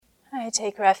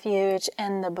take refuge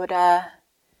in the Buddha.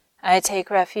 I take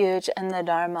refuge in the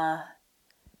Dharma.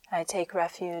 I take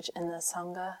refuge in the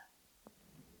Sangha.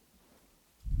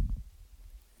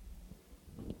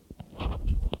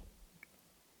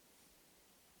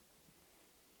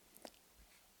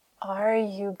 Are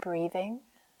you breathing?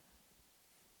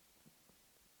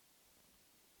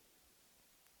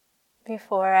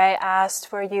 Before I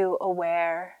asked, were you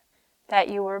aware that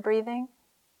you were breathing?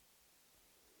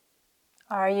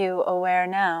 Are you aware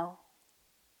now?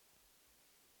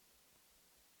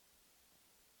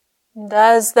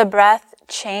 Does the breath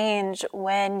change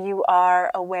when you are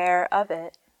aware of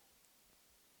it?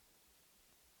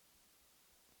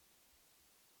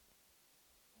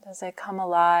 Does it come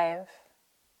alive?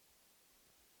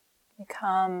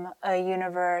 Become a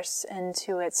universe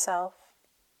into itself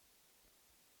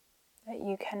that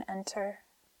you can enter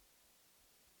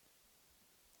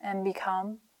and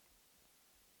become?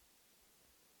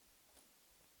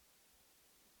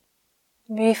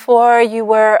 Before you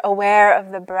were aware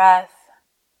of the breath,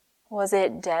 was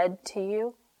it dead to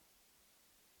you?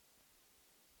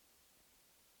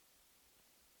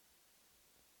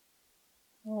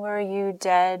 Were you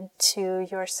dead to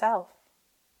yourself?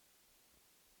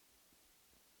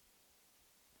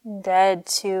 Dead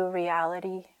to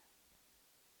reality?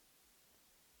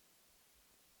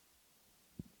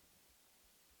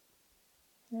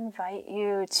 I invite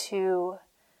you to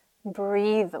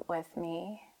breathe with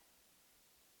me.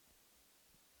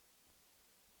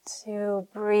 To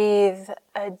breathe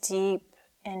a deep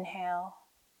inhale.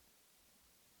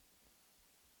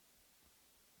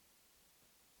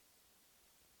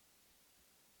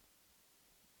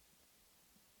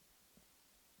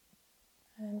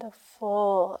 And a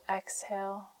full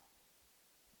exhale.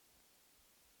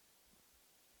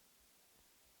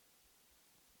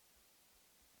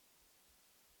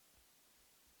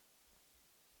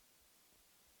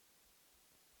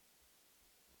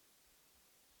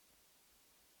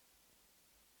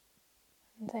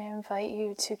 And I invite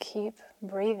you to keep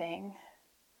breathing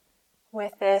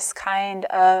with this kind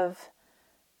of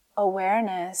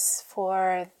awareness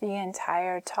for the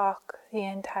entire talk, the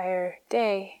entire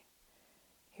day,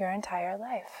 your entire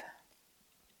life.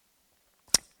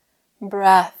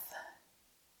 Breath.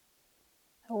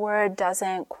 The word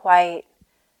doesn't quite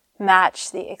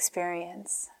match the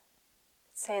experience.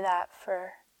 Say that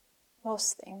for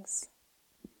most things.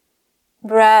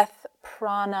 Breath,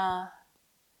 prana,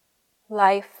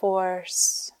 life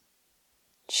force,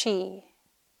 chi,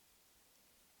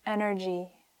 energy,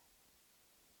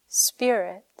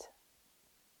 spirit.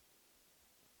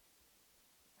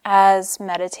 As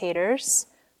meditators,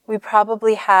 we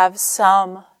probably have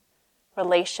some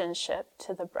relationship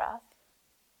to the breath.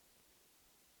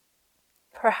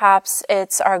 Perhaps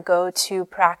it's our go-to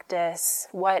practice,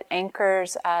 what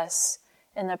anchors us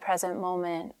in the present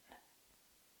moment.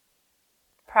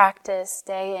 Practice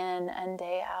day in and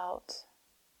day out.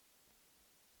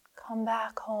 Come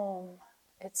back home,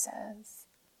 it says.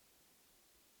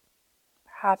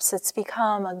 Perhaps it's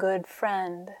become a good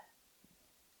friend,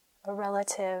 a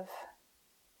relative.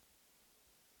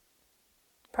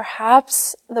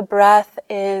 Perhaps the breath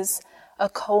is a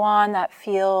koan that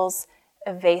feels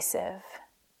evasive,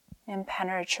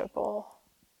 impenetrable.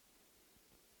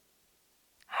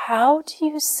 How do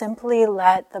you simply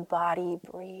let the body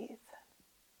breathe?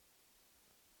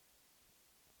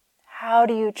 How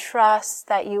do you trust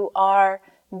that you are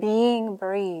being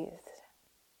breathed?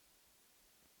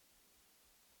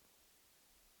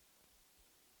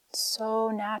 So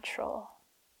natural.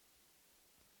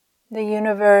 The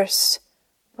universe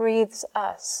breathes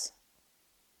us.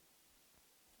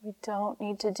 We don't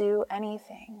need to do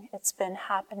anything. It's been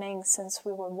happening since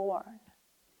we were born.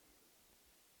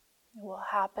 It will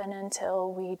happen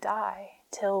until we die,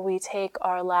 till we take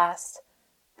our last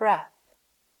breath,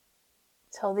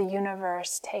 till the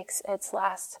universe takes its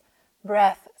last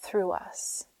breath through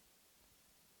us.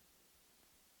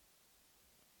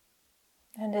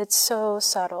 And it's so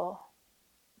subtle.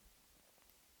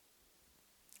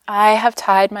 I have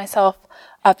tied myself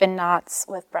up in knots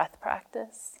with breath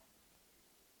practice.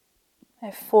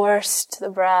 I forced the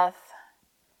breath,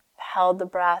 held the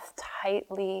breath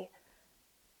tightly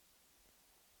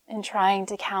in trying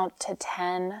to count to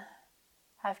 10.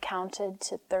 I've counted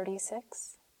to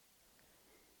 36.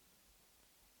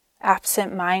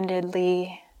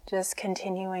 Absent-mindedly, just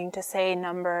continuing to say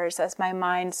numbers as my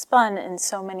mind spun in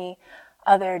so many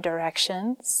other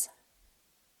directions.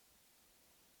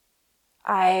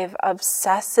 I've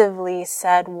obsessively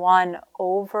said one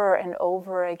over and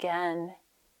over again,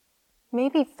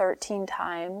 maybe 13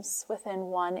 times within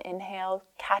one inhale,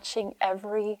 catching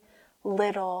every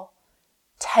little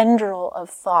tendril of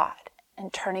thought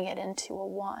and turning it into a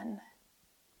one.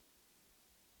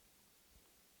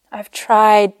 I've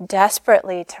tried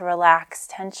desperately to relax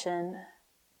tension,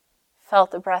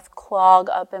 felt the breath clog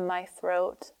up in my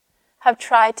throat, have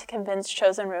tried to convince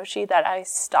Chosen Roshi that I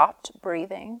stopped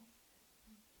breathing,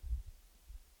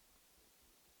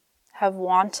 have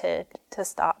wanted to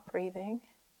stop breathing.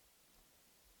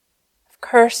 I've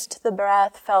cursed the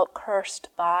breath, felt cursed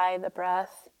by the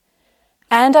breath,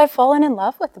 and I've fallen in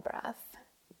love with the breath.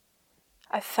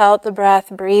 I felt the breath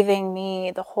breathing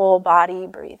me, the whole body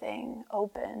breathing,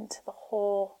 opened, the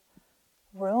whole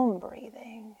room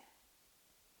breathing.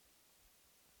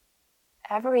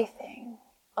 Everything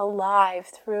alive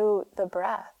through the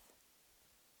breath.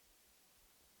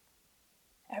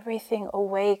 Everything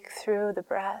awake through the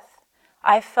breath.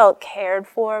 I felt cared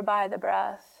for by the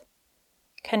breath,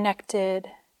 connected.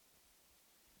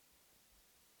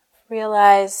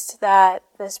 Realized that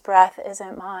this breath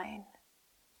isn't mine.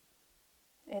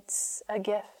 It's a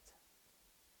gift.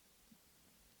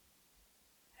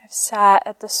 I've sat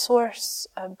at the source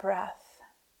of breath,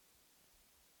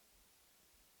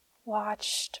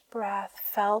 watched breath,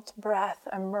 felt breath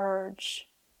emerge,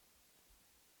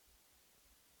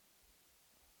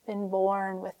 been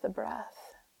born with the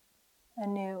breath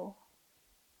anew.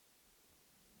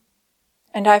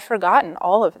 And I've forgotten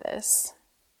all of this.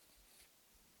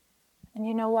 And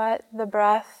you know what? The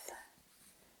breath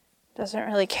doesn't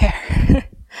really care.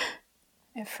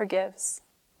 It forgives.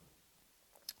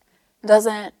 It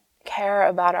doesn't care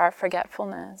about our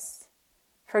forgetfulness.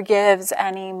 Forgives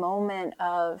any moment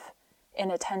of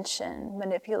inattention,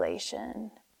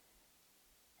 manipulation,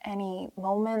 any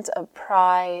moment of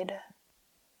pride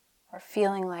or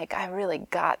feeling like I really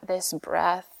got this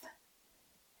breath,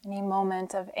 any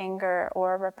moment of anger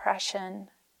or repression.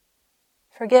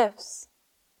 Forgives.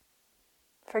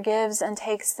 Forgives and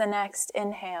takes the next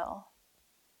inhale.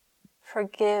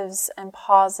 Forgives and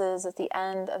pauses at the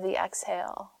end of the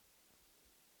exhale.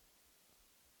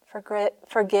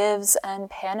 Forgives and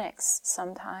panics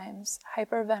sometimes,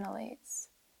 hyperventilates,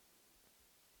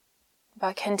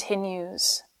 but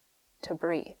continues to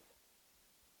breathe.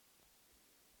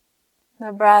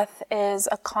 The breath is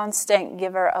a constant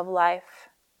giver of life,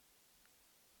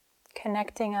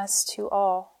 connecting us to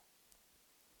all,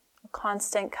 a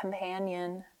constant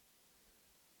companion,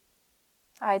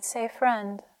 I'd say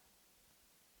friend.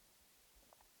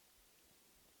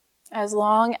 As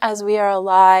long as we are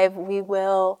alive, we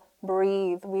will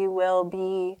breathe. We will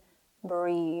be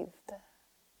breathed.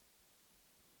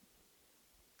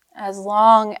 As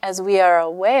long as we are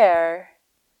aware,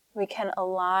 we can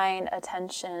align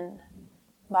attention,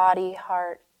 body,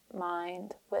 heart,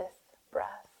 mind with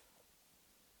breath.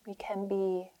 We can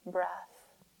be breath.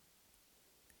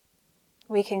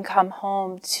 We can come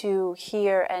home to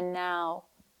here and now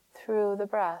through the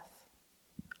breath.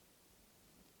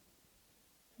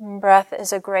 Breath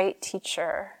is a great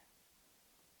teacher,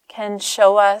 can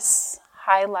show us,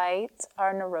 highlight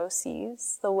our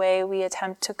neuroses, the way we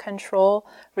attempt to control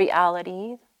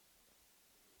reality.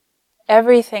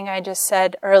 Everything I just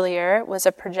said earlier was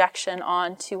a projection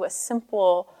onto a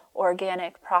simple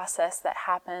organic process that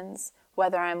happens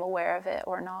whether I'm aware of it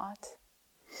or not.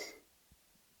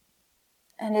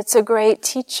 And it's a great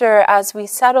teacher as we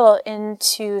settle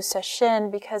into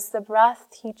Sesshin because the breath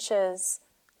teaches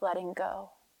letting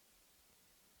go.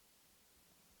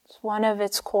 It's one of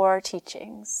its core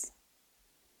teachings.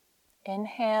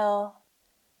 Inhale,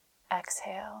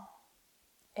 exhale.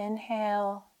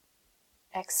 Inhale,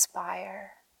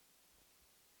 expire.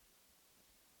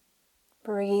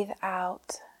 Breathe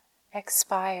out,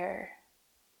 expire.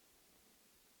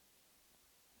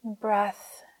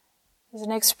 Breath is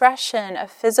an expression, a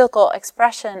physical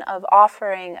expression of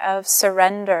offering, of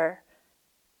surrender,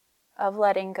 of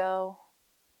letting go.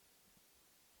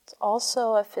 It's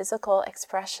also a physical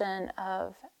expression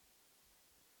of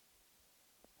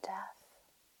death.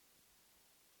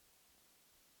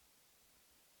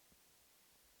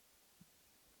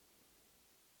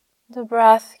 The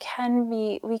breath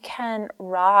we can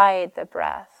ride the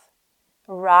breath,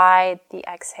 ride the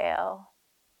exhale.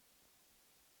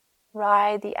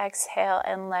 Ride the exhale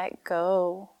and let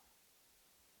go.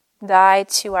 Die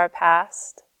to our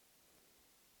past.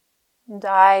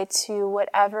 Die to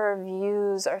whatever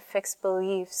views or fixed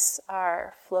beliefs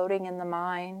are floating in the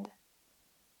mind,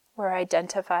 we're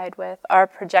identified with, our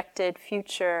projected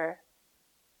future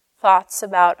thoughts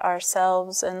about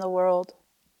ourselves and the world.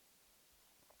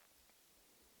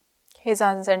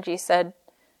 Keizan Zenji said,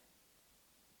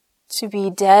 to be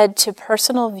dead to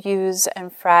personal views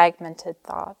and fragmented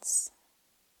thoughts.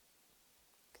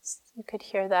 You could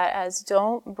hear that as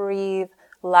don't breathe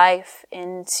life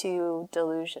into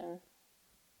delusion.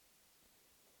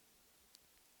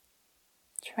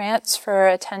 Transfer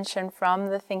attention from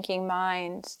the thinking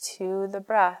mind to the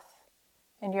breath,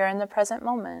 and you're in the present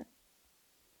moment.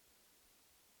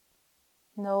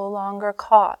 No longer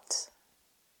caught,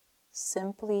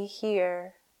 simply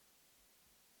here,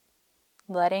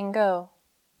 letting go.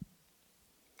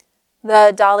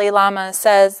 The Dalai Lama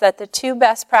says that the two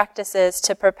best practices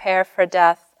to prepare for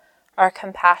death are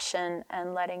compassion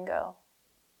and letting go.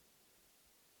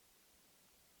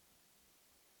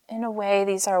 In a way,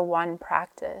 these are one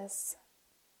practice.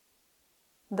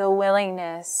 The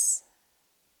willingness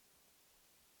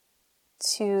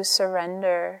to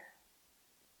surrender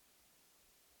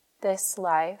this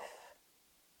life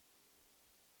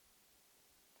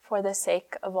for the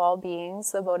sake of all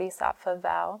beings, the Bodhisattva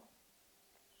vow,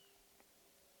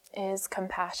 is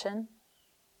compassion.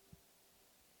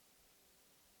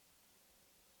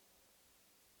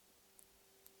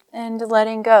 And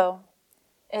letting go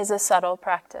is a subtle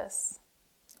practice,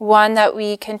 one that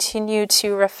we continue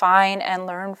to refine and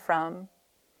learn from.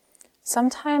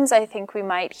 Sometimes I think we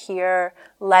might hear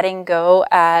letting go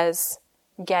as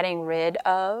getting rid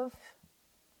of,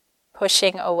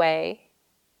 pushing away.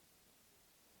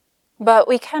 But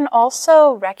we can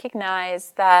also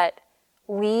recognize that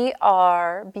we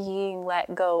are being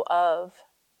let go of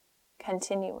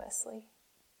continuously.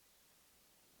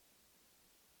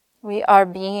 We are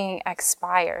being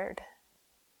expired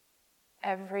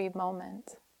every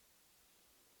moment.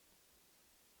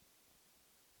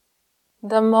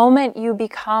 The moment you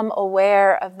become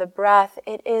aware of the breath,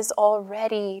 it is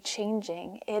already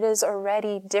changing. It is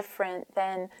already different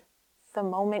than the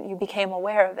moment you became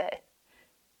aware of it.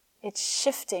 It's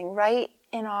shifting right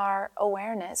in our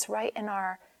awareness, right in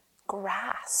our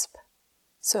grasp,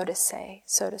 so to say,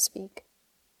 so to speak.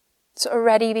 It's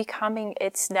already becoming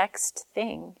its next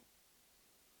thing.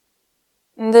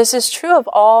 And this is true of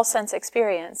all sense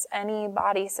experience. Any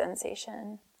body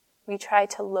sensation we try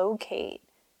to locate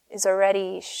is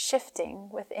already shifting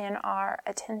within our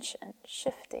attention,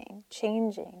 shifting,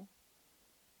 changing,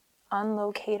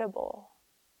 unlocatable.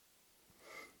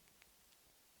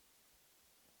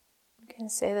 You can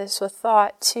say this with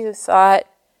thought too. Thought,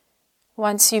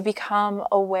 once you become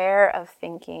aware of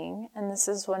thinking, and this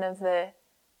is one of the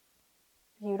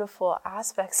beautiful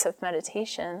aspects of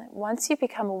meditation, once you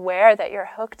become aware that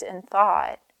you're hooked in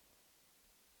thought,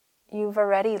 you've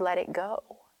already let it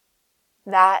go.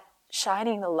 That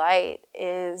shining the light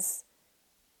is,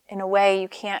 in a way, you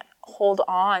can't hold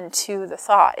on to the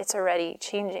thought. It's already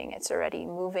changing. It's already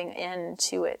moving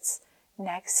into its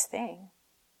next thing.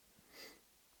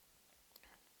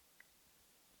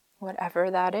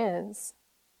 Whatever that is.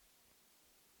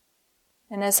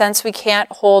 In a sense, we can't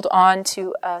hold on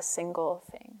to a single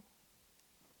thing.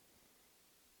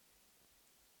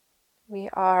 We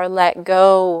are let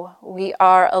go. We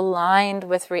are aligned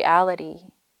with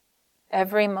reality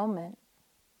every moment.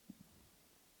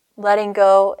 Letting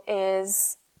go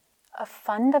is a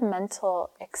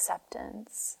fundamental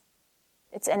acceptance.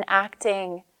 It's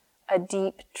enacting a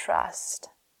deep trust.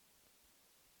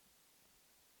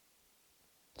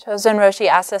 Chozen Roshi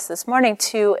asked us this morning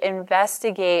to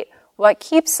investigate what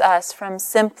keeps us from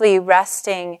simply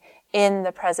resting in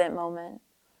the present moment.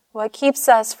 What keeps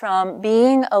us from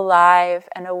being alive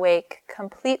and awake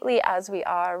completely as we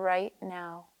are right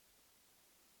now.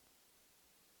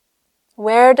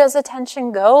 Where does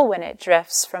attention go when it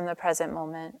drifts from the present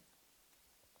moment?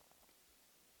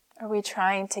 Are we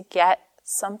trying to get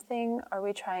something? Are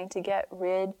we trying to get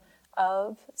rid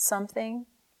of something?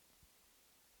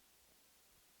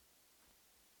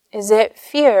 Is it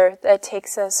fear that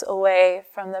takes us away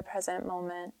from the present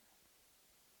moment?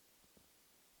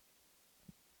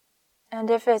 And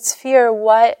if it's fear,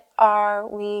 what are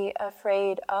we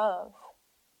afraid of?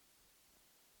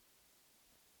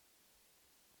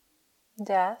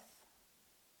 Death?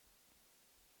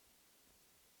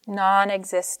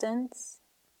 Non-existence?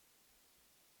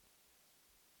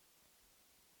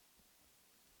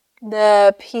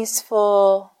 The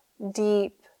peaceful,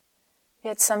 deep,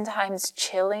 yet sometimes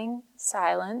chilling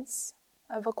silence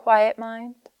of a quiet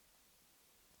mind.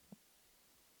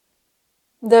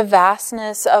 The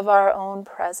vastness of our own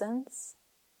presence.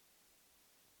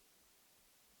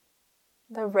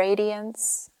 The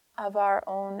radiance of our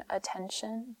own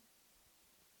attention.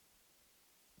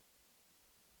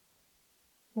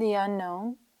 The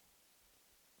unknown.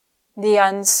 The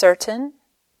uncertain.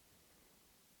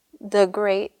 The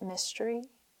great mystery.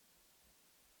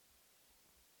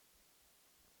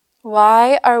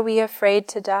 Why are we afraid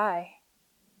to die?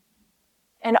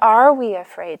 And are we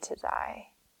afraid to die?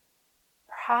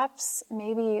 perhaps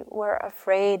maybe we're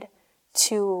afraid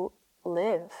to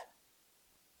live,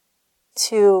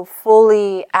 to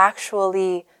fully,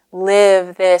 actually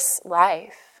live this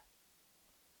life.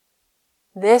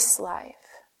 This life.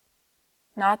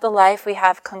 Not the life we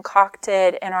have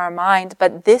concocted in our mind,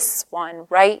 but this one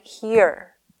right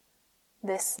here.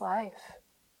 This life.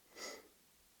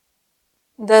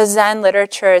 The Zen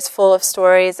literature is full of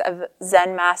stories of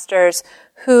Zen masters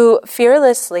who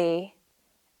fearlessly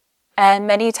and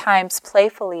many times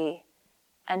playfully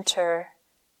enter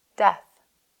death.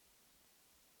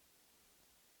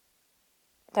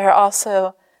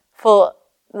 The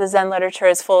Zen literature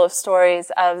is full of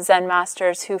stories of Zen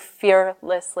masters who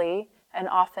fearlessly and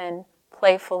often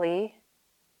playfully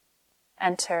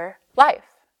enter life.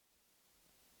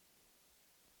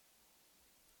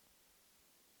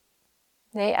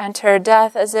 They enter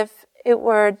death as if it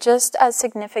were just as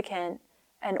significant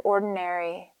and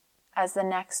ordinary as the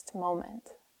next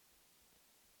moment.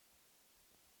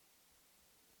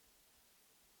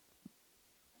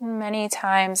 Many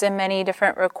times in many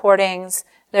different recordings,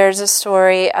 there's a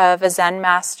story of a Zen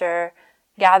master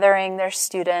gathering their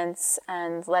students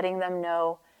and letting them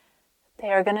know they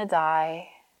are going to die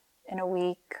in a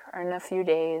week or in a few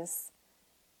days,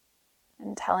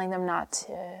 and telling them not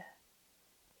to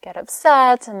get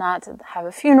upset and not to have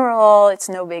a funeral. It's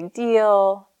no big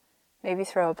deal. Maybe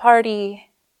throw a party.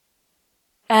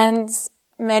 And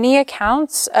many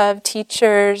accounts of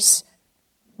teachers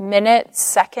minutes,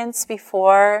 seconds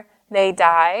before they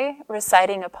die,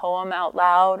 reciting a poem out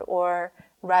loud or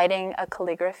writing a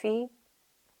calligraphy.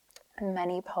 And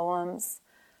many poems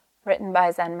written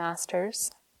by Zen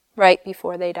masters right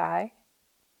before they die.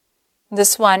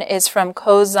 This one is from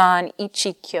Kozan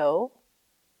Ichikyo.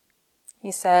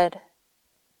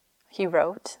 He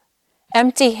wrote,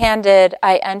 "Empty-handed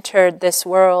I entered this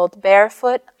world,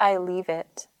 barefoot I leave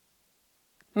it.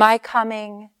 My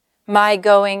coming, my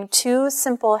going, two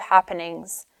simple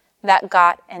happenings that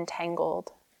got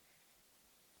entangled."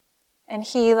 And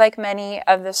he, like many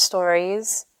of the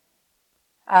stories,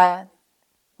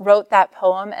 wrote that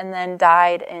poem and then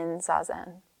died in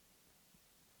Zazen.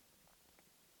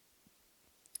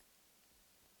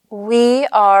 We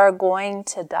are going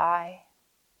to die.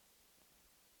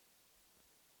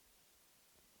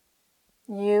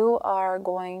 You are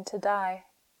going to die.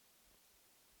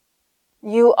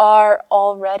 You are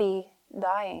already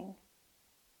dying.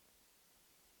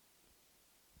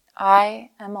 I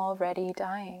am already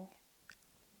dying.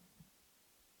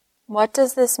 What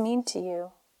does this mean to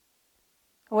you?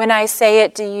 When I say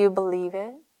it, do you believe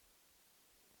it?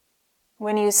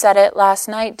 When you said it last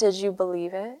night, did you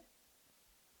believe it?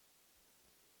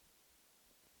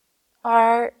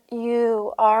 Are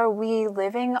we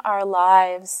living our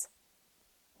lives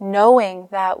knowing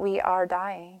that we are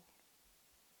dying?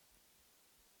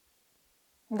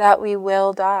 That we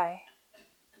will die?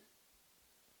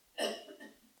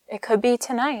 It could be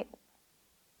tonight.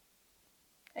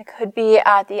 It could be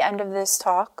at the end of this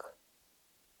talk.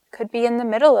 It could be in the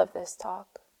middle of this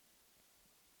talk.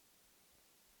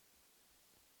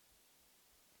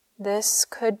 This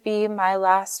could be my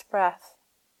last breath.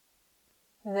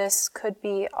 This could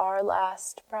be our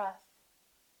last breath.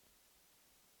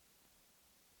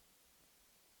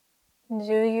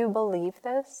 Do you believe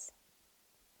this?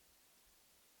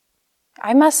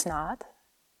 I must not,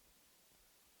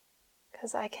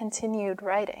 because I continued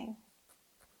writing.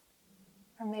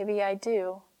 Or maybe I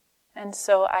do, and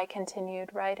so I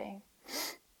continued writing.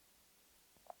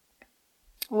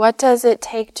 What does it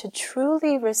take to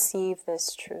truly receive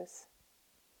this truth?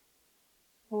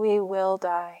 We will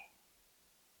die.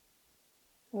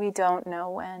 We don't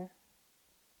know when.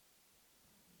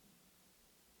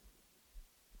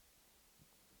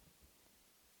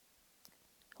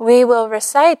 We will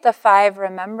recite the 5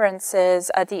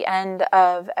 remembrances at the end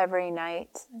of every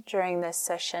night during this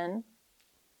session.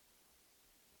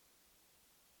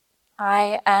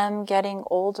 I am getting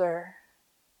older.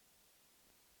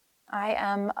 I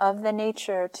am of the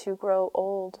nature to grow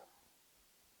old.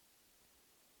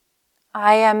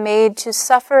 I am made to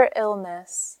suffer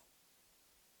illness.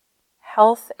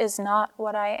 Health is not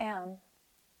what I am.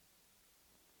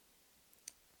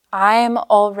 I am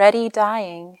already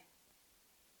dying.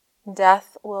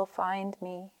 Death will find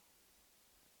me.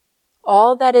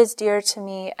 All that is dear to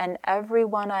me and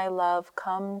everyone I love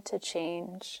come to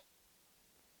change.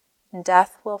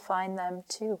 Death will find them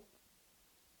too.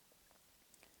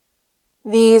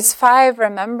 These 5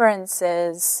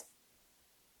 remembrances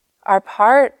are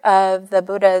part of the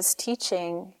Buddha's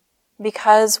teaching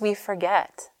because we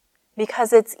forget,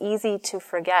 because it's easy to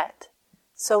forget.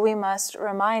 So we must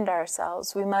remind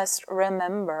ourselves, we must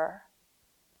remember.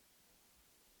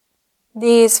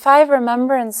 These 5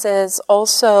 remembrances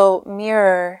also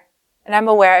mirror, and I'm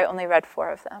aware I only read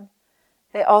 4 of them.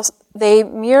 They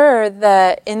mirror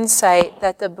the insight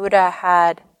that the Buddha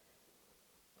had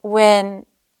when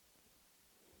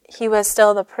he was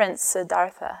still the Prince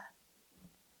Siddhartha.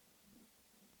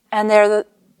 And they're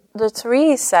the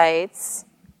 3 sights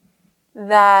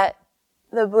that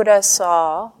the Buddha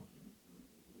saw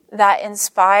that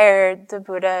inspired the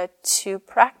Buddha to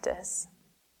practice,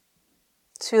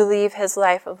 to leave his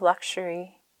life of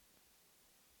luxury.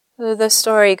 The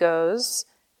story goes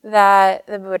that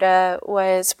the Buddha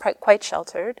was quite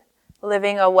sheltered,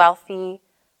 living a wealthy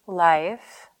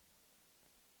life,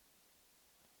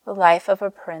 the life of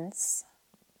a prince,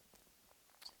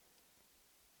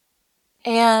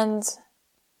 and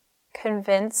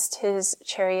convinced his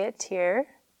charioteer,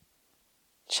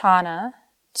 Channa,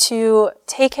 to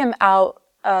take him out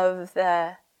of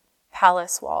the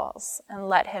palace walls and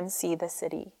let him see the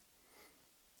city.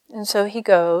 And so he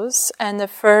goes, and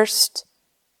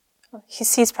he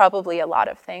sees probably a lot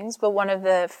of things, but one of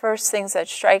the first things that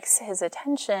strikes his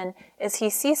attention is he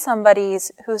sees somebody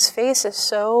whose face is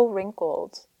so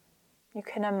wrinkled. You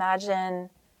can imagine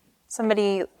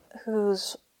somebody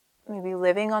who's maybe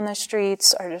living on the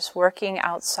streets or just working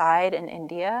outside in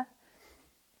India.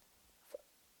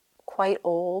 Quite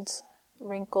old,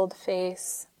 wrinkled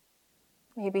face,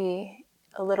 maybe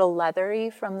a little leathery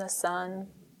from the sun.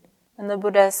 And the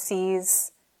Buddha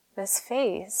sees this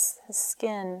face, his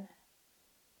skin,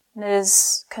 and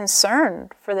is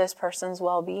concerned for this person's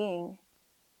well-being,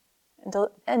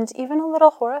 and even a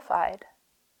little horrified.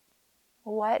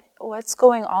 What's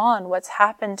going on? What's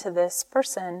happened to this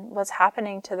person? What's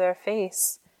happening to their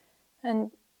face?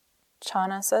 And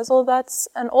Channa says, well, that's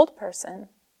an old person.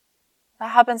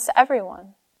 That happens to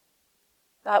everyone.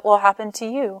 That will happen to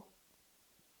you.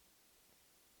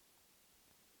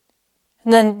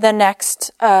 And then the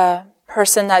next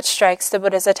person that strikes the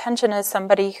Buddha's attention is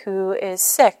somebody who is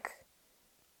sick,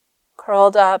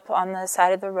 curled up on the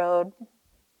side of the road,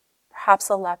 perhaps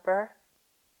a leper,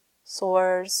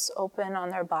 sores open on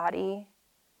their body.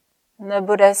 And the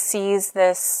Buddha sees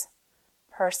this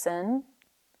person,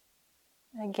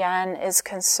 again, is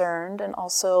concerned and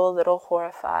also a little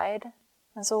horrified.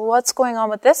 And so what's going on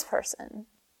with this person?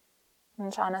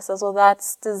 And Channa says, well,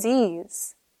 that's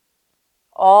disease.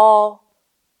 All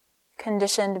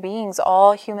conditioned beings,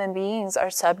 all human beings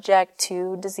are subject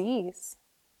to disease.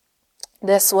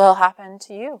 This will happen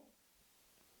to you.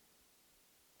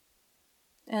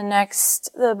 And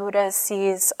next, the Buddha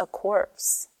sees a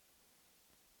corpse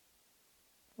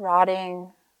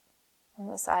rotting on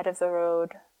the side of the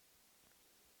road,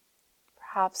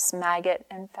 perhaps maggot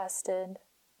infested.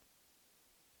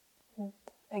 And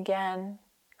again,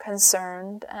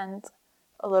 concerned and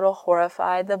a little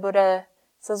horrified, the Buddha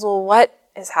says, well, what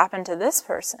has happened to this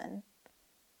person?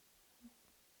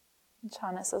 And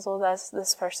Channa says, well,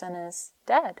 this person is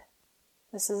dead.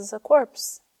 This is a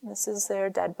corpse. This is their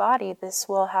dead body. This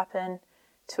will happen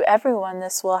to everyone.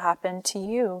 This will happen to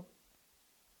you.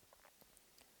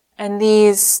 And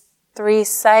these 3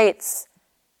 sights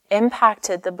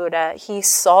impacted the Buddha. He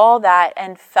saw that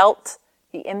and felt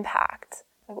the impact.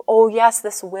 Oh yes,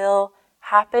 this will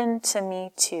happen to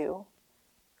me too.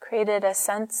 Created a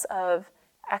sense of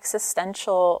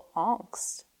existential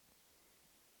angst.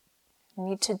 I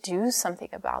need to do something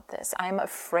about this. I'm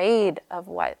afraid of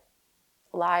what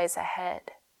lies ahead.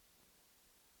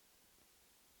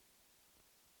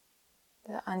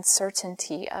 The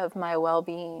uncertainty of my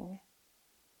well-being.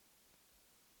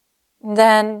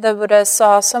 Then the Buddha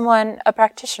saw a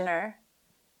practitioner,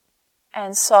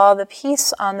 and saw the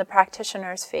peace on the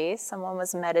practitioner's face. Someone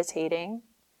was meditating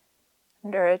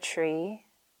under a tree,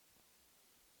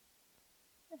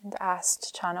 and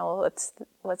asked Channa,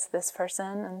 what's this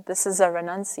person? And this is a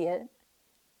renunciate.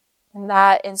 And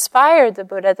that inspired the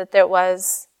Buddha that there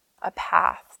was a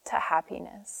path to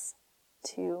happiness,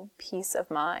 to peace of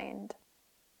mind.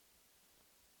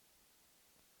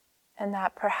 And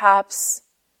that perhaps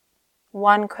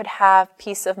one could have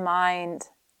peace of mind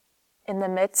in the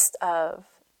midst of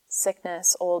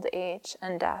sickness, old age,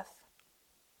 and death.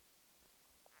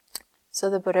 So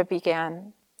the Buddha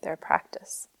began their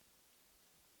practice.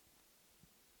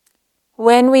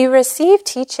 When we receive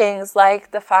teachings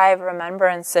like the 5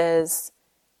 remembrances,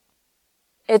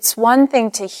 it's one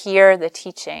thing to hear the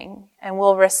teaching, and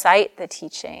we'll recite the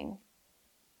teaching.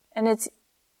 And it's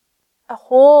a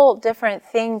whole different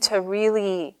thing to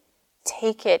really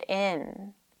take it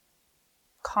in,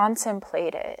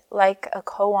 contemplate it like a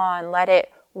koan, let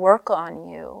it work on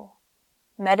you,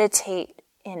 meditate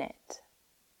in it,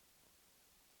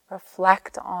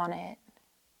 reflect on it.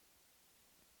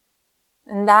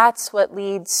 And that's what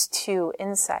leads to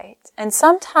insight. And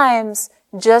sometimes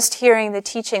just hearing the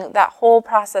teaching, that whole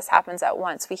process happens at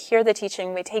once. We hear the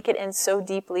teaching, we take it in so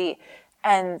deeply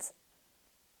and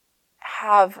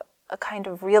have a kind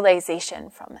of realization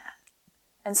from that.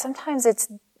 And sometimes it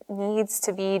needs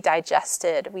to be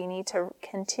digested. We need to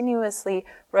continuously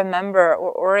remember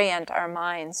or orient our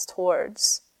minds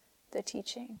towards the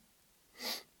teaching.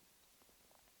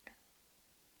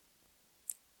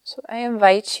 So I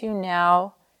invite you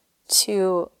now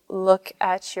to look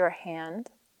at your hand.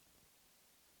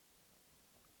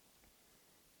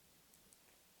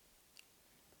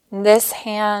 This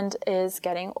hand is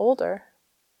getting older.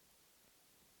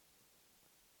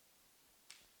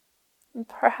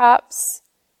 Perhaps,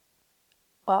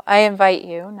 I invite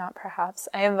you, not perhaps,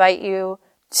 I invite you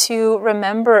to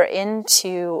remember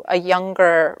into a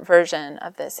younger version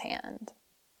of this hand.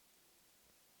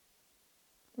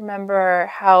 Remember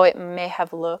how it may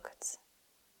have looked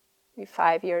maybe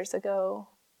 5 years ago,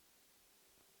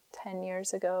 10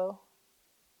 years ago,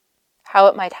 how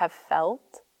it might have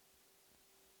felt.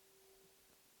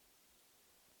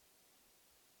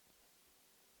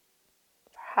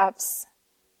 Perhaps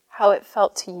how it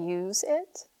felt to use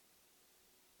it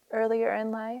earlier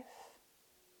in life.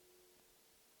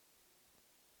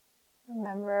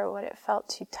 Remember what it felt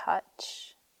to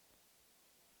touch.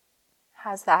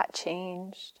 Has that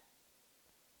changed?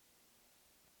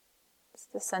 Has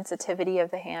the sensitivity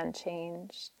of the hand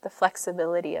changed? The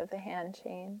flexibility of the hand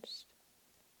changed?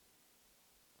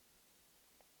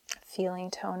 Feeling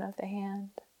tone of the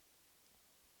hand.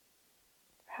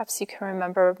 Perhaps you can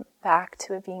remember back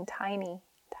to it being tiny,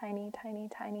 tiny, tiny,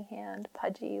 tiny hand,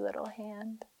 pudgy little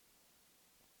hand.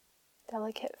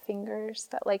 Delicate fingers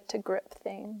that like to grip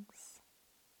things.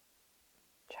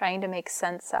 Trying to make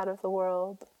sense out of the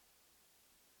world.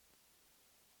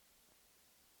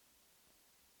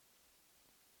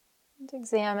 And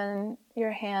examine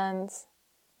your hands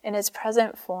in its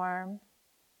present form.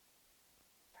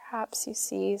 Perhaps you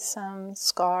see some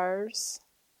scars,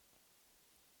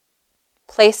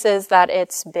 places that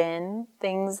it's been,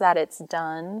 things that it's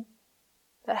done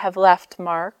that have left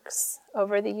marks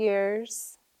over the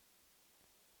years.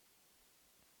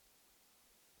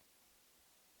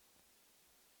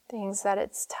 Things that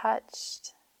it's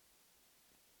touched,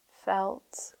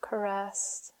 felt,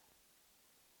 caressed.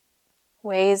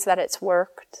 Ways that it's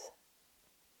worked.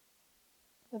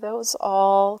 Are those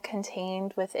all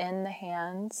contained within the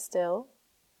hand still?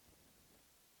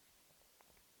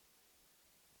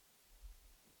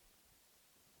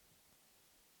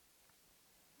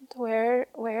 And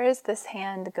where is this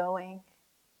hand going?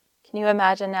 Can you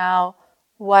imagine now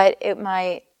what it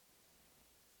might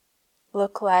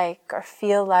look like or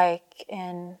feel like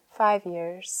in 5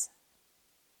 years?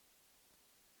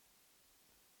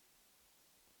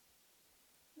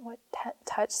 What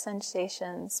touch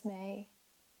sensations may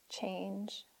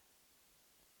change?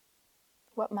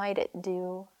 What might it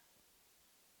do?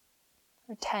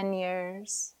 Or 10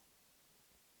 years?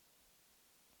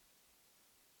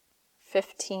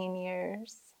 15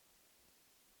 years?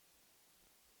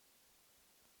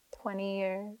 20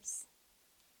 years?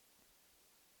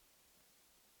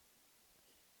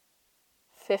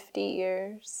 50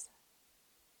 years?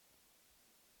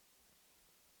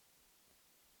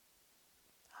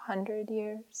 100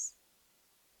 years?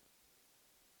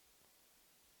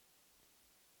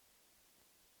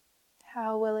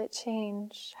 How will it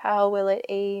change? How will it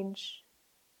age?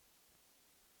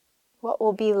 What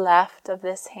will be left of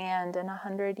this hand in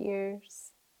 100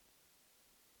 years?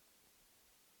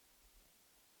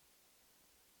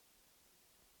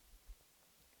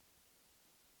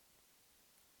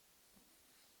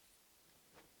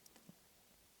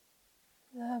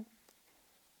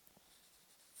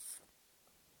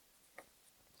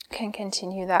 Can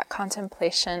continue that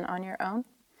contemplation on your own.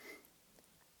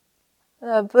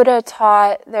 The Buddha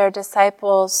taught their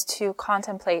disciples to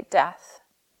contemplate death.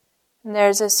 And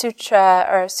there's a sutra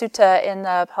or a sutta in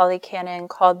the Pali Canon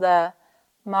called the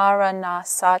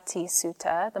Maranasati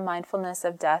Sutta, the Mindfulness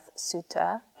of Death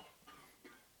Sutta.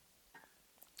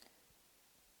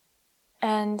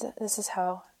 And this is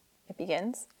how it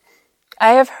begins.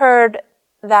 I have heard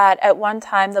that at one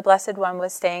time the Blessed One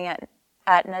was staying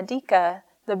at Nadika,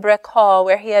 the brick hall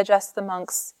where he addressed the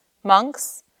monks.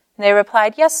 And they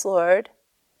replied, "Yes, Lord."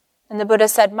 And the Buddha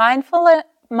said,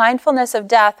 mindfulness of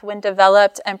death, when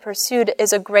developed and pursued,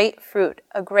 is a great fruit,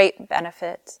 a great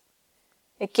benefit.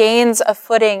 It gains a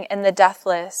footing in the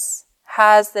deathless,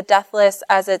 has the deathless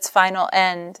as its final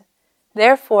end.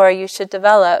 Therefore, you should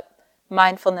develop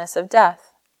mindfulness of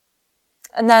death.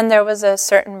 And then there was a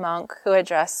certain monk who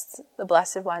addressed the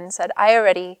Blessed One and said, I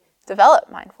already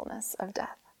develop mindfulness of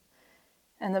death.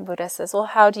 And the Buddha says, well,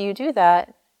 how do you do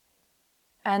that?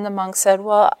 And the monk said,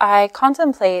 well, I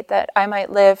contemplate that I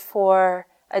might live for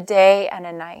a day and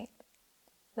a night,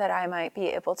 that I might be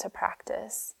able to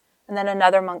practice. And then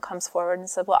another monk comes forward and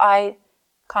said, well, I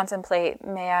contemplate,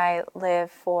 may I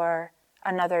live for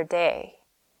another day.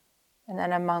 And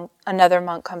then another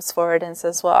monk comes forward and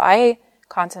says, well, I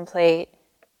contemplate,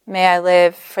 may I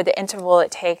live for the interval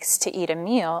it takes to eat a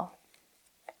meal.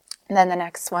 And then the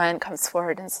next one comes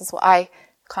forward and says, well, I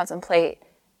contemplate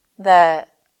the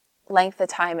length of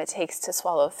time it takes to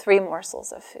swallow 3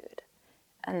 morsels of food.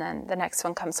 And then the next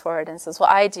one comes forward and says, well,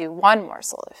 I do 1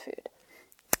 morsel of food.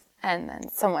 And then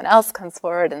someone else comes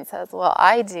forward and says, well,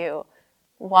 I do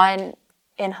 1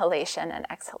 inhalation and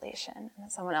exhalation.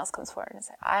 And someone else comes forward and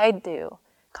says, I do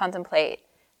contemplate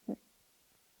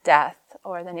death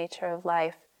or the nature of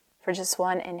life for just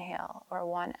 1 inhale or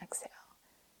 1 exhale.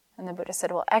 And the Buddha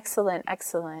said, well, excellent,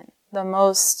 excellent. The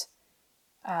most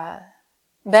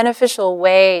beneficial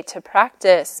way to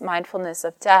practice mindfulness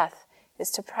of death is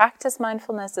to practice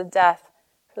mindfulness of death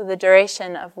for the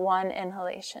duration of 1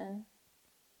 inhalation,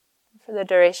 for the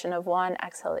duration of 1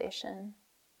 exhalation,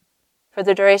 for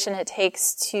the duration it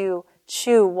takes to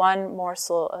chew 1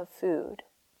 morsel of food.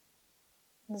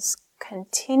 This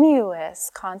continuous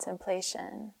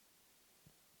contemplation,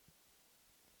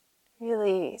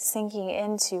 really sinking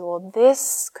into, well,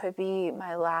 this could be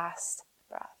my last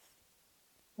breath.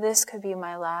 This could be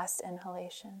my last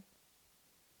inhalation.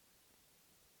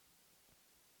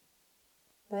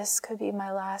 This could be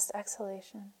my last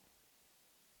exhalation.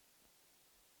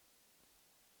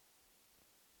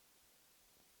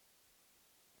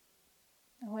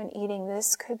 And when eating,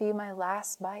 this could be my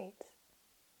last bite.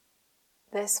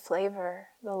 This flavor,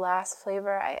 the last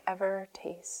flavor I ever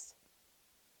taste.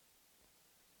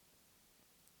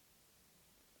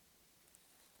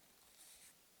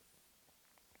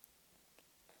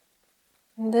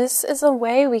 This is a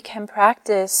way we can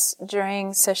practice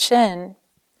during sesshin.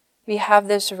 We have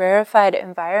this rarefied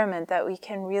environment that we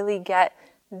can really get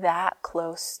that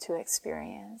close to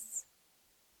experience.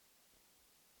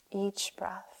 Each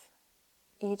breath,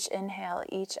 each inhale,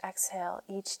 each exhale,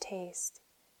 each taste,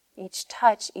 each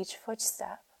touch, each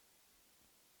footstep.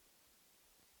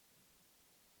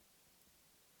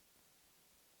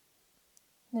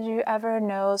 Did you ever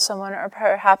know someone, or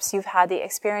perhaps you've had the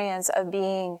experience of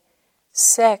being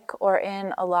sick or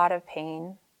in a lot of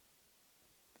pain,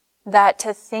 that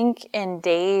to think in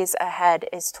days ahead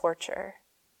is torture,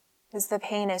 because the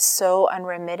pain is so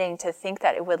unremitting. To think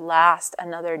that it would last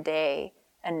another day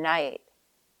and night,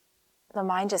 the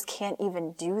mind just can't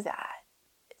even do that.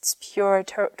 It's pure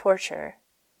torture.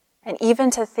 And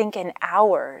even to think in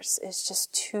hours is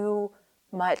just too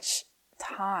much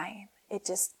time. It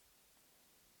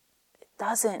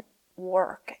doesn't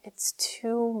work. It's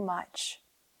too much.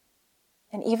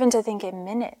 And even to think in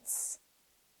minutes.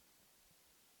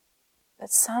 But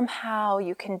somehow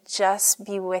you can just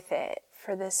be with it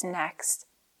for this next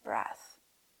breath.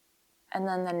 And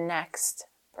then the next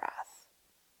breath.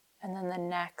 And then the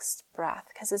next breath.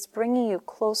 Because it's bringing you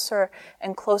closer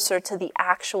and closer to the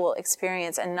actual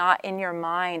experience, and not in your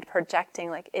mind projecting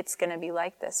like it's going to be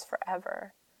like this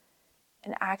forever.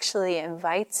 And actually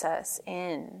invites us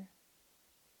in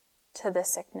to the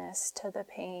sickness, to the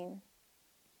pain.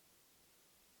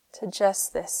 To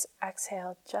just this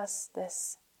exhale, just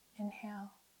this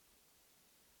inhale.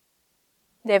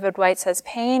 David White says,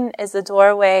 pain is the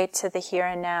doorway to the here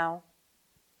and now,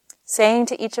 saying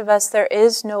to each of us there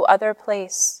is no other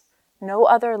place, no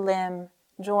other limb,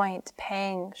 joint,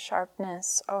 pang,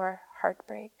 sharpness, or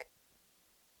heartbreak.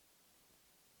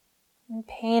 And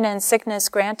pain and sickness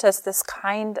grant us this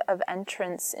kind of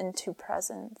entrance into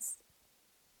presence.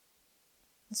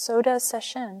 And so does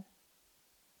sesshin.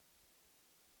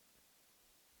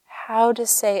 How to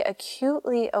stay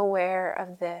acutely aware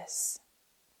of this.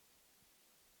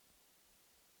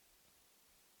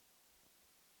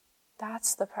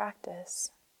 That's the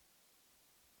practice.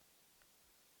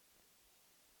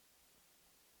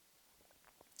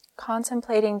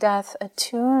 Contemplating death,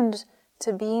 attuned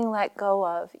to being let go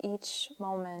of each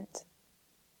moment.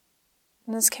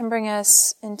 And this can bring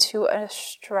us into a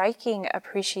striking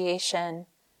appreciation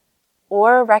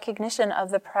or recognition of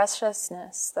the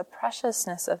preciousness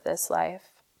of this life,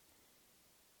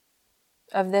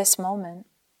 of this moment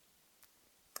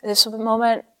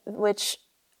which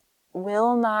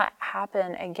will not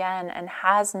happen again and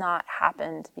has not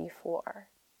happened before.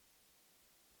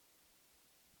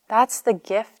 That's the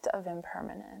gift of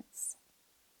impermanence.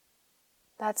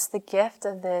 That's the gift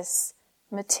of this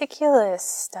meticulous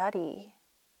study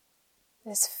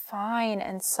this fine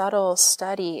and subtle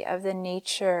study of the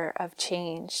nature of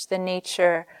change, the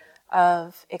nature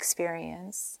of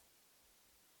experience.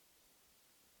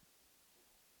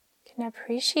 You can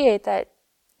appreciate that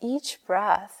each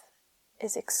breath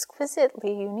is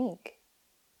exquisitely unique.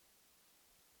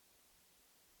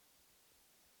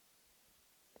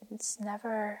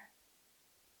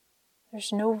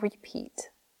 There's no repeat.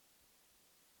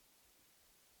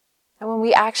 And when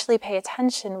we actually pay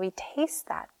attention, we taste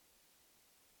that.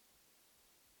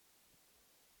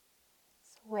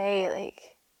 It's a way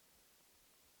like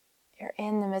you're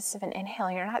in the midst of an inhale,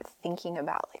 you're not thinking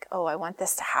about like, oh, I want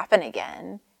this to happen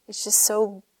again. It's just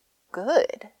so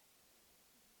good.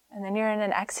 And then you're in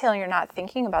an exhale, and you're not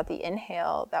thinking about the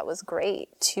inhale that was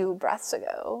great 2 breaths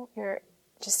ago. You're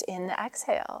just in the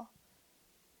exhale.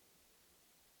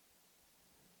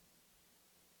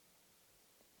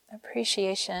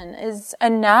 Appreciation is a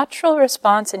natural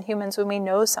response in humans when we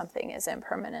know something is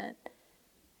impermanent.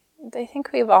 I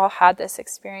think we've all had this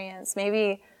experience.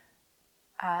 Maybe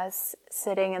as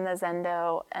sitting in the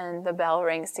zendo and the bell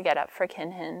rings to get up for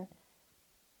kinhin,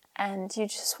 and you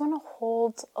just want to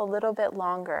hold a little bit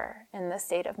longer in the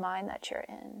state of mind that you're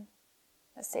in,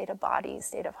 the state of body,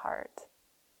 state of heart.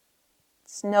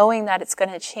 It's knowing that it's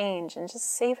going to change and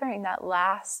just savoring that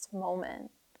last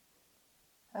moment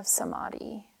of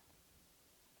samadhi.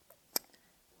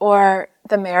 Or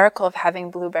the miracle of having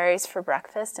blueberries for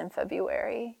breakfast in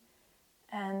February.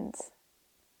 And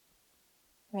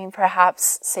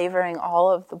perhaps savoring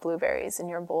all of the blueberries in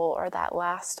your bowl or that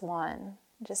last one.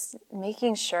 Just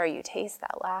making sure you taste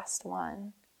that last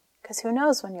one. Because who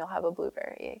knows when you'll have a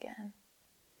blueberry again.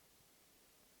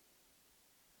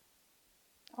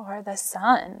 Or the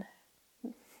sun.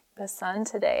 The sun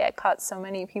today, I caught so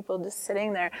many people just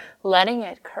sitting there, letting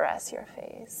it caress your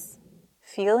face.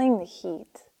 Feeling the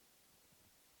heat.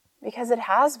 Because it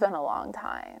has been a long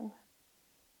time.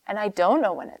 And I don't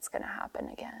know when it's going to happen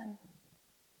again.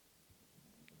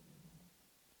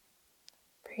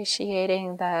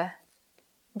 Appreciating the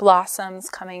blossoms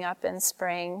coming up in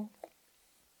spring.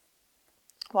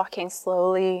 Walking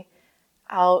slowly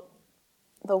out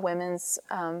the women's,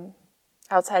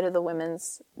 outside of the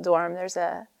women's dorm, there's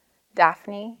a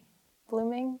daphne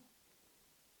blooming.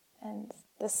 And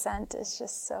the scent is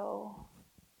just so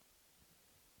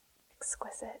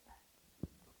exquisite.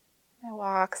 I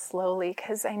walk slowly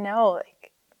because I know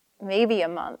maybe a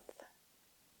month.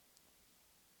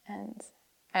 And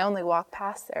I only walk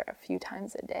past there a few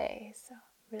times a day, so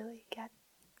really get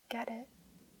it.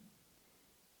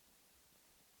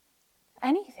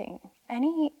 Anything,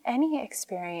 any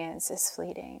experience is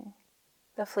fleeting.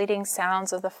 The fleeting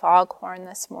sounds of the foghorn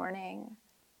this morning,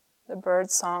 the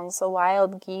bird songs, the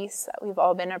wild geese that we've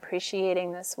all been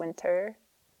appreciating this winter,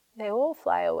 they will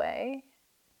fly away.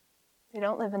 They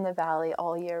don't live in the valley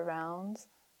all year round.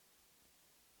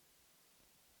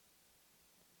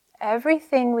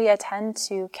 Everything we attend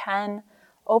to can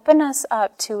open us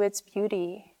up to its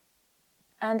beauty.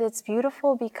 And it's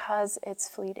beautiful because it's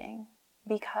fleeting,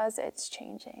 because it's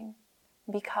changing,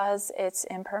 because it's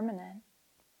impermanent.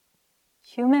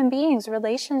 Human beings,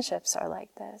 relationships are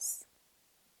like this.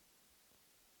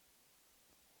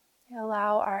 They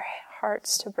allow our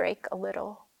hearts to break a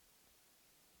little.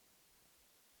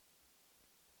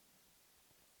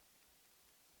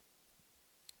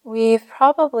 We've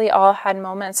probably all had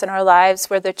moments in our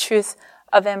lives where the truth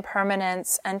of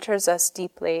impermanence enters us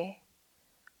deeply,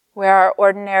 where our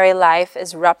ordinary life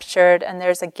is ruptured and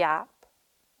there's a gap,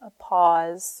 a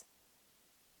pause.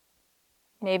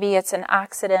 Maybe it's an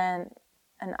accident,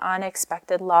 an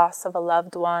unexpected loss of a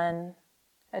loved one,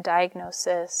 a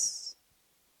diagnosis,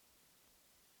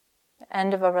 the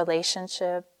end of a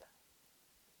relationship,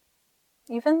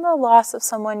 even the loss of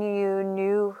someone you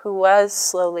knew who was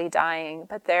slowly dying,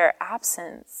 but their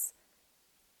absence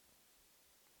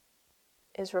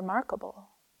is remarkable.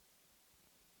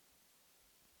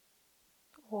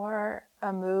 Or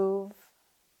a move,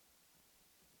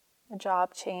 a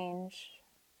job change.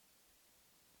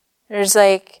 There's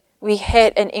we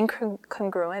hit an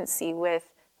incongruency with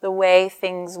the way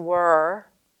things were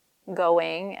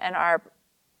going and our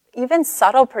even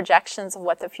subtle projections of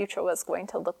what the future was going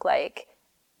to look like,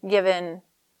 given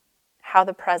how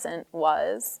the present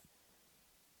was.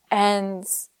 And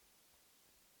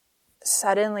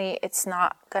suddenly it's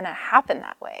not going to happen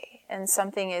that way. And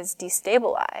something is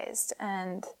destabilized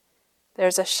and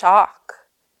there's a shock.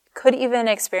 Could even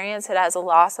experience it as a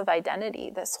loss of identity.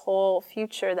 This whole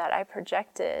future that I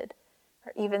projected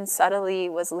or even subtly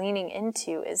was leaning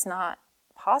into is not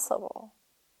possible,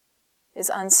 is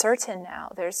uncertain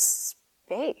now. There's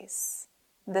space,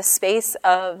 the space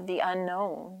of the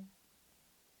unknown.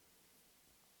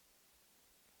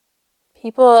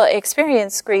 People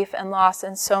experience grief and loss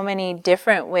in so many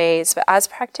different ways, but as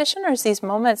practitioners, these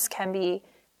moments can be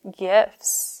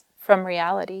gifts from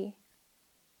reality,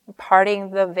 parting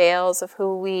the veils of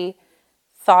who we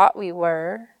thought we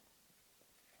were,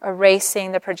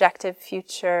 erasing the projected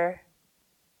future,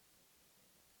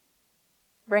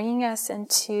 bringing us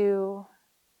into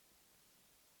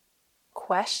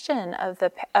question of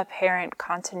the apparent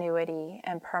continuity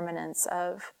and permanence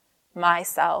of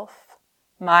myself,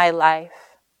 my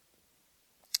life,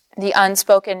 the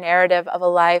unspoken narrative of a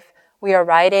life we are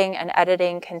writing and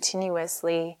editing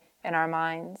continuously in our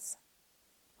minds,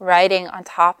 writing on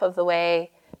top of the way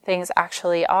things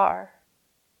actually are.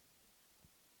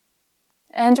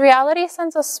 And reality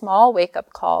sends us small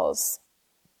wake-up calls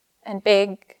and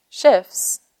big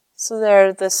shifts. So there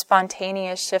are the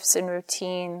spontaneous shifts in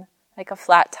routine, like a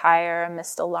flat tire, a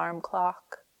missed alarm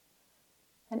clock,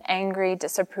 an angry,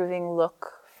 disapproving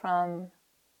look from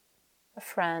a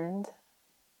friend,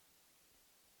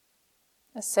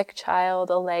 a sick child,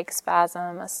 a leg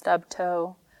spasm, a stub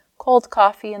toe, cold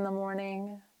coffee in the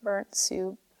morning, burnt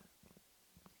soup.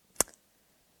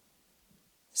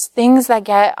 Things that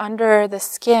get under the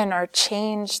skin or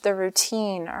change the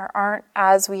routine or aren't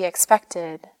as we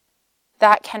expected.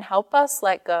 That can help us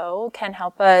let go, can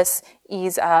help us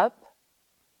ease up,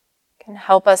 can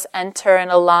help us enter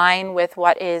and align with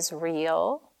what is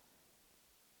real.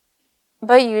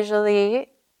 But usually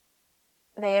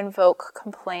they invoke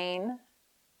complaint,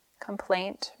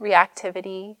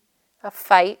 reactivity, a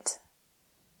fight,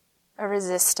 a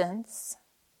resistance.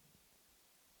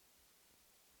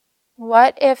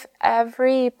 What if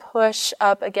every push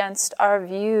up against our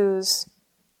views,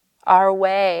 our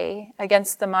way,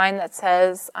 against the mind that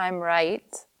says, I'm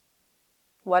right,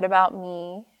 what about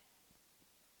me,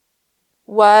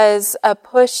 was a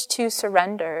push to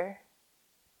surrender,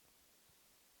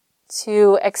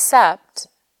 to accept,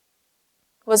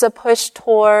 was a push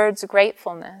towards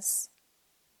gratefulness,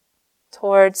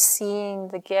 towards seeing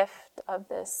the gift of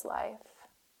this life,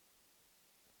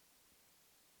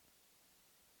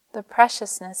 the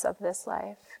preciousness of this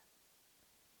life?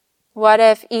 What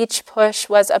if each push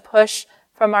was a push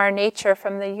from our nature,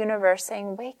 from the universe,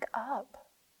 saying, wake up?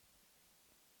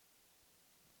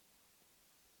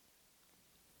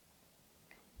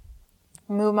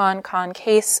 Mumon Khan,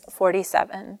 case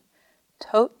 47.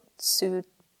 Totsutos.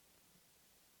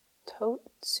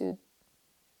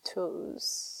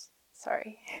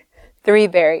 Three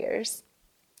barriers.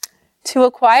 To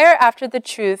acquire after the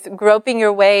truth, groping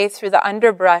your way through the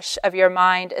underbrush of your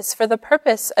mind is for the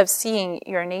purpose of seeing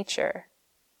your nature.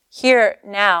 Here,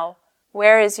 now,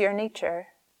 where is your nature?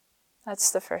 That's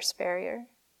the first barrier.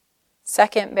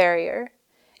 Second barrier.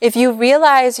 If you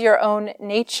realize your own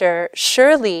nature,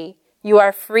 surely you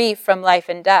are free from life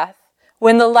and death.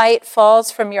 When the light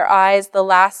falls from your eyes the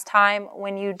last time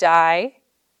when you die,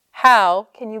 how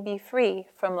can you be free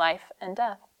from life and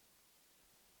death?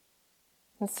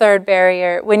 And third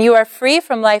barrier, when you are free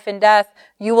from life and death,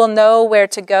 you will know where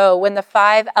to go. When the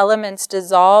 5 elements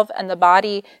dissolve and the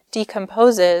body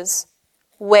decomposes,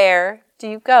 where do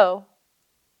you go?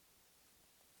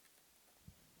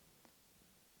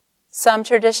 Some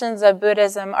traditions of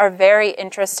Buddhism are very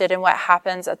interested in what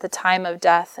happens at the time of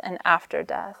death and after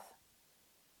death.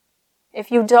 If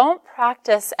you don't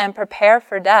practice and prepare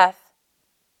for death,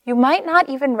 you might not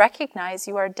even recognize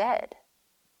you are dead.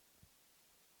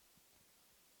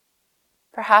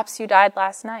 Perhaps you died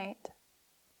last night.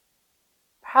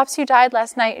 Perhaps you died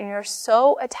last night and you're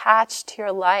so attached to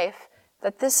your life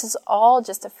that this is all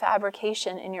just a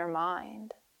fabrication in your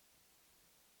mind.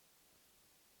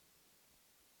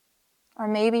 Or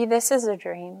maybe this is a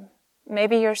dream.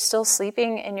 Maybe you're still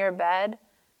sleeping in your bed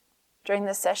during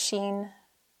the sesshin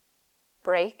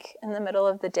break in the middle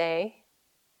of the day,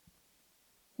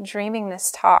 dreaming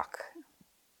this talk.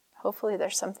 Hopefully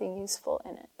there's something useful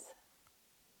in it.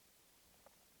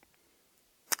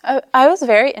 I was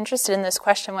very interested in this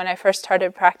question when I first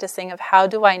started practicing of how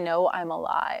do I know I'm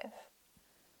alive?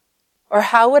 Or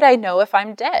how would I know if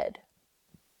I'm dead?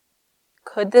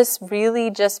 Could this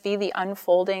really just be the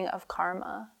unfolding of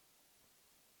karma?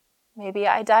 Maybe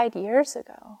I died years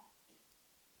ago.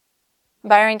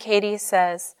 Byron Katie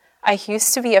says, I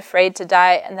used to be afraid to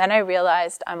die, and then I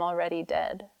realized I'm already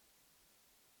dead.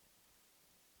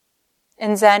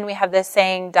 In Zen, we have this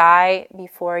saying, die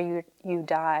before you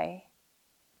die.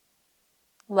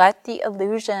 Let the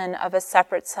illusion of a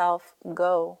separate self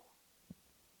go.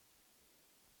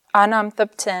 Anam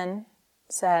Thupten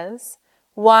says,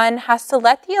 one has to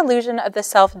let the illusion of the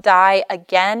self die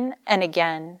again and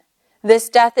again. This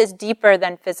death is deeper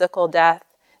than physical death.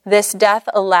 This death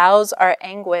allows our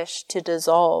anguish to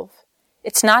dissolve.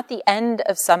 It's not the end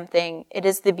of something. It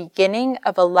is the beginning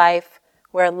of a life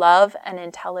where love and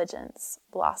intelligence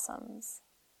blossoms.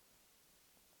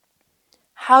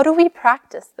 How do we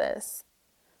practice this?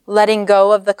 Letting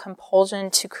go of the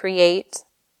compulsion to create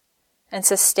and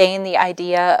sustain the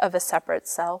idea of a separate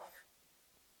self.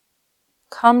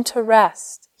 Come to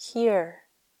rest here,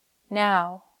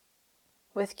 now,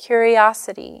 with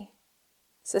curiosity,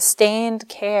 sustained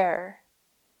care.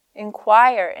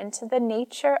 Inquire into the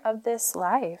nature of this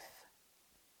life.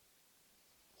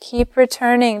 Keep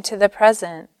returning to the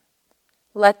present.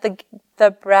 Let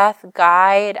the breath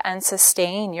guide and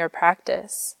sustain your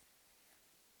practice.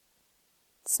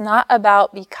 It's not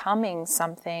about becoming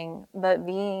something, but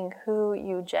being who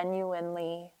you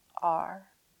genuinely are.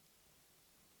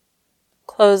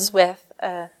 Close with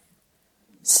a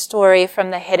story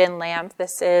from The Hidden Lamp.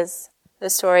 This is the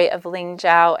story of Ling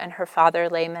Zhao and her father,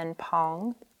 Layman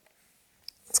Pong.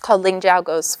 It's called Ling Zhao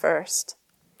Goes First.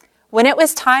 When it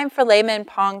was time for Layman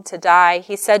Pong to die,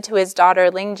 he said to his daughter,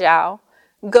 Ling Zhao,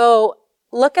 "Go,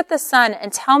 look at the sun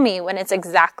and tell me when it's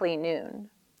exactly noon."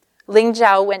 Ling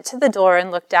Zhao went to the door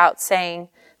and looked out, saying,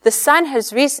 "The sun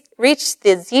has reached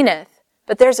the zenith,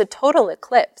 but there's a total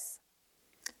eclipse."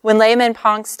 When Layman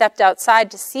Pong stepped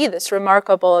outside to see this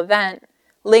remarkable event,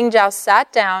 Ling Zhao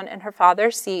sat down in her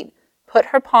father's seat, put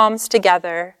her palms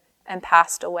together, and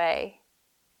passed away.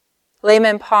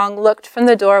 Layman Pong looked from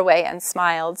the doorway and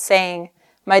smiled, saying,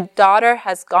 "My daughter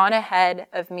has gone ahead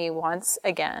of me once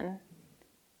again."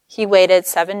 He waited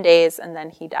 7 days and then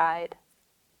he died.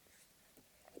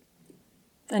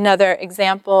 Another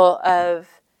example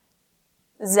of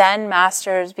Zen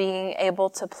masters being able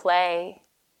to play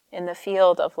in the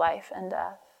field of life and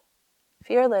death,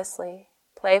 fearlessly,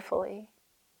 playfully,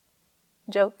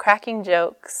 cracking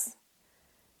jokes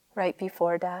right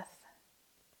before death.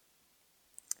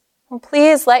 Well,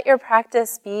 please let your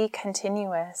practice be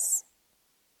continuous.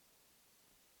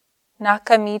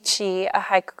 Nakamichi, a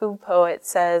haiku poet,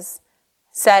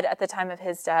 said at the time of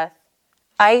his death,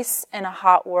 "Ice in a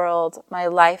hot world, my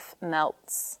life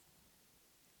melts."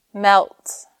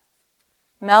 Melt.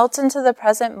 Melt into the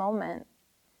present moment.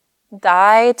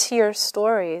 Die to your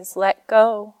stories. Let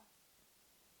go.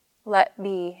 Let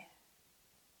be.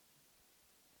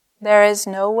 There is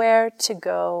nowhere to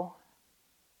go.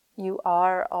 You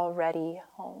are already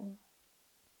home.